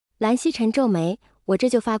蓝曦臣皱眉，我这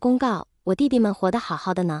就发公告，我弟弟们活得好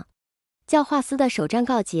好的呢。教化司的首战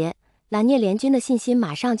告捷，蓝聂联军的信心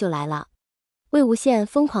马上就来了。魏无羡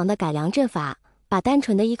疯狂地改良阵法，把单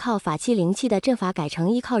纯的依靠法器灵气的阵法改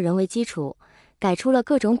成依靠人为基础，改出了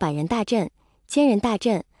各种百人大阵、千人大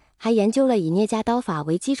阵，还研究了以聂家刀法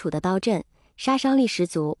为基础的刀阵，杀伤力十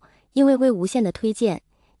足。因为魏无羡的推荐，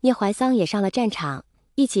聂怀桑也上了战场，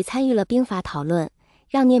一起参与了兵法讨论。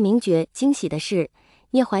让聂明觉惊喜的是，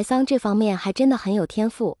聂怀桑这方面还真的很有天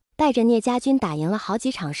赋，带着聂家军打赢了好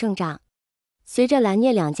几场胜仗。随着蓝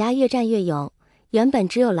聂两家越战越勇，原本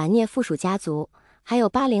只有蓝聂附属家族，还有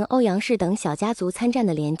巴陵、欧阳氏等小家族参战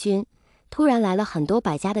的联军，突然来了很多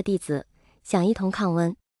百家的弟子，想一同抗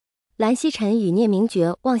温。蓝曦臣与聂明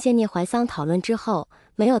觉、望羡、聂怀桑讨论之后，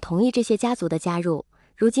没有同意这些家族的加入。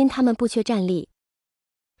如今他们不缺战力，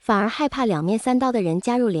反而害怕两面三刀的人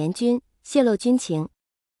加入联军，泄露军情。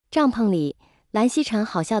帐篷里，蓝曦臣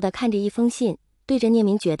好笑地看着一封信，对着聂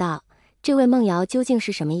明觉道：“这位孟瑶究竟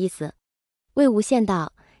是什么意思？”魏无羡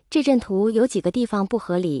道：“这阵图有几个地方不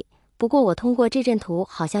合理，不过我通过这阵图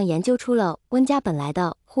好像研究出了温家本来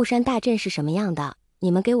的护山大阵是什么样的，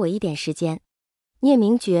你们给我一点时间。”聂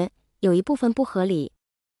明觉：“有一部分不合理，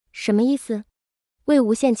什么意思？”魏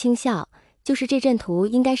无羡轻笑：“就是这阵图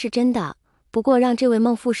应该是真的，不过让这位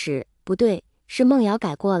孟副使，不对，是孟瑶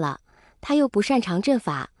改过了，他又不擅长阵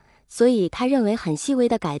法，所以他认为很细微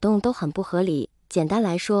的改动都很不合理。简单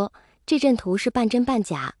来说，这阵图是半真半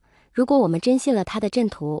假。如果我们真信了他的阵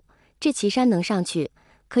图，这岐山能上去，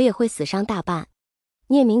可也会死伤大半。”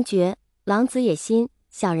聂明觉：“狼子野心，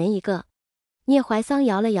小人一个。”聂怀桑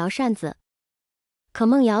摇了摇扇子：“可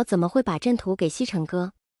孟瑶怎么会把阵图给西城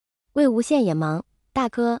哥？”魏无羡也忙：“大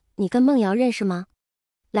哥，你跟孟瑶认识吗？”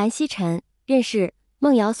蓝曦臣：“认识，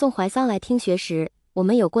孟瑶送怀桑来听学时，我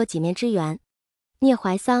们有过几面之缘。”聂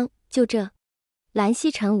怀桑：“就这？”蓝曦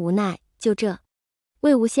臣无奈：“就这。”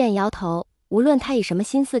魏无羡摇头：“无论他以什么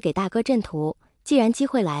心思给大哥阵图，既然机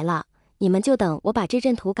会来了，你们就等我把这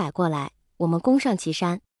阵图改过来，我们攻上岐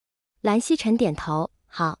山。”蓝曦臣点头：“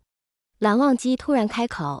好。”蓝忘机突然开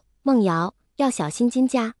口：“孟瑶要小心金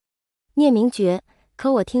家。”聂明觉：“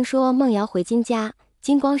可我听说孟瑶回金家，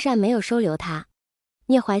金光善没有收留他。”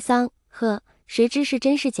聂怀桑：“呵，谁知是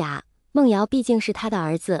真是假？孟瑶毕竟是他的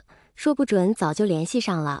儿子，说不准早就联系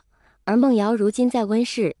上了。而孟瑶如今在温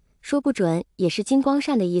氏，说不准也是金光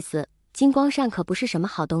善的意思。金光善可不是什么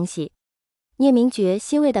好东西。”聂明觉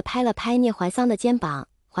欣慰地拍了拍聂怀桑的肩膀：“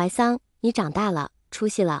怀桑，你长大了，出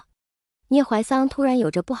息了。”聂怀桑突然有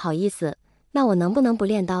着不好意思：“那我能不能不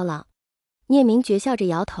练刀了？”聂明觉笑着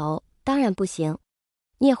摇头：“当然不行。”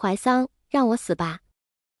聂怀桑：“让我死吧。”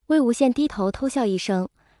魏无羡低头偷笑一声，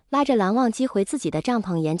拉着蓝忘机回自己的帐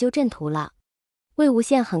篷研究阵图了。魏无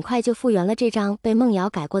羡很快就复原了这张被孟瑶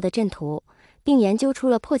改过的阵图，并研究出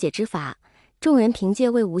了破解之法。众人凭借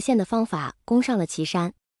魏无羡的方法攻上了岐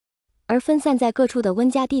山，而分散在各处的温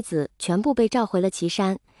家弟子全部被召回了岐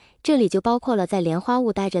山。这里就包括了在莲花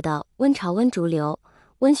坞待着的温巢、温竹流。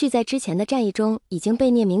温煦在之前的战役中已经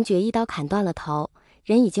被聂明觉一刀砍断了头，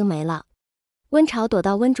人已经没了。温巢躲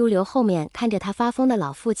到温竹流后面，看着他发疯的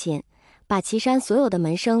老父亲，把岐山所有的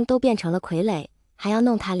门生都变成了傀儡，还要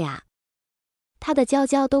弄他俩。他的娇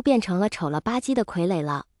娇都变成了丑了吧唧的傀儡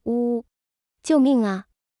了，呜呜！救命啊！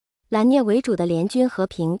蓝聂为主的联军和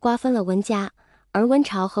平瓜分了温家，而温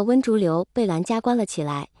巢和温竹流被蓝家关了起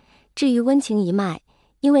来。至于温情一脉，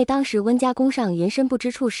因为当时温家攻上云深不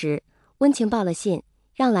知处时，温情报了信，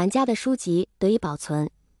让蓝家的书籍得以保存，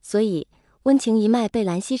所以温情一脉被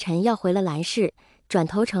蓝曦臣要回了蓝氏，转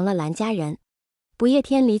头成了蓝家人。不夜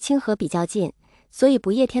天离清河比较近，所以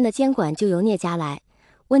不夜天的监管就由聂家来。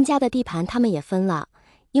温家的地盘他们也分了，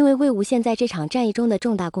因为魏无羡在这场战役中的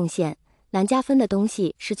重大贡献，蓝家分的东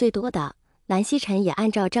西是最多的。蓝曦臣也按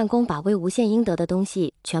照战功把魏无羡应得的东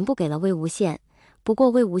西全部给了魏无羡，不过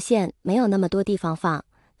魏无羡没有那么多地方放，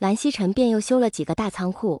蓝曦臣便又修了几个大仓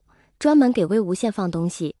库，专门给魏无羡放东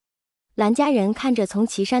西。蓝家人看着从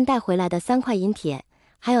岐山带回来的3块阴铁，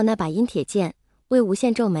还有那把阴铁剑，魏无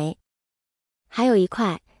羡皱眉。还有一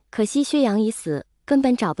块，可惜薛洋已死，根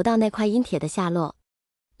本找不到那块阴铁的下落。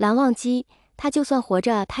蓝忘机，他就算活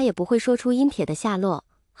着，他也不会说出阴铁的下落。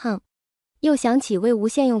哼！又想起魏无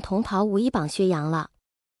羡用铜袍无衣绑薛洋了。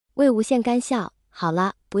魏无羡干笑：“好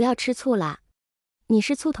了，不要吃醋啦。你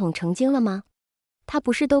是醋桶成精了吗？他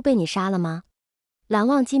不是都被你杀了吗？”蓝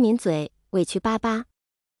忘机抿嘴，委屈巴巴。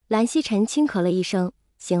蓝曦臣轻咳了一声：“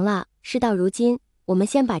行了，事到如今，我们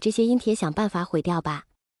先把这些阴铁想办法毁掉吧。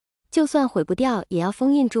就算毁不掉，也要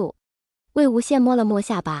封印住。”魏无羡摸了摸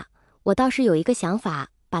下巴：“我倒是有一个想法，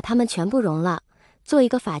把它们全部融了，做一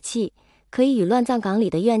个法器，可以与乱葬岗里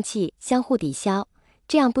的怨气相互抵消，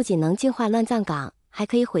这样不仅能净化乱葬岗，还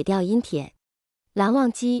可以毁掉阴铁。蓝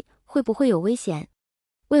忘机会不会有危险？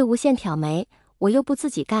魏无羡挑眉，我又不自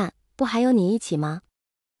己干，不还有你一起吗？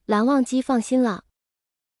蓝忘机放心了，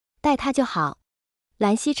带他就好。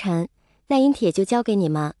蓝曦臣，那阴铁就交给你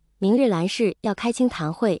们，明日蓝氏要开清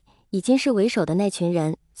谈会，以金氏为首的那群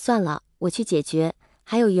人，算了，我去解决。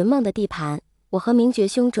还有云梦的地盘，我和明觉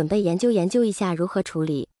兄准备研究一下如何处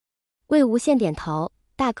理。魏无羡点头，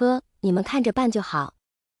大哥，你们看着办就好。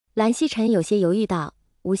蓝曦臣有些犹豫道，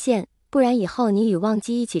无羡，不然以后你与忘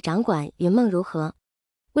机一起掌管云梦如何？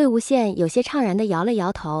魏无羡有些怅然地摇了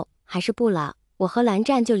摇头，还是不了，我和蓝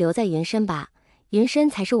湛就留在云深吧，云深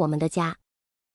才是我们的家。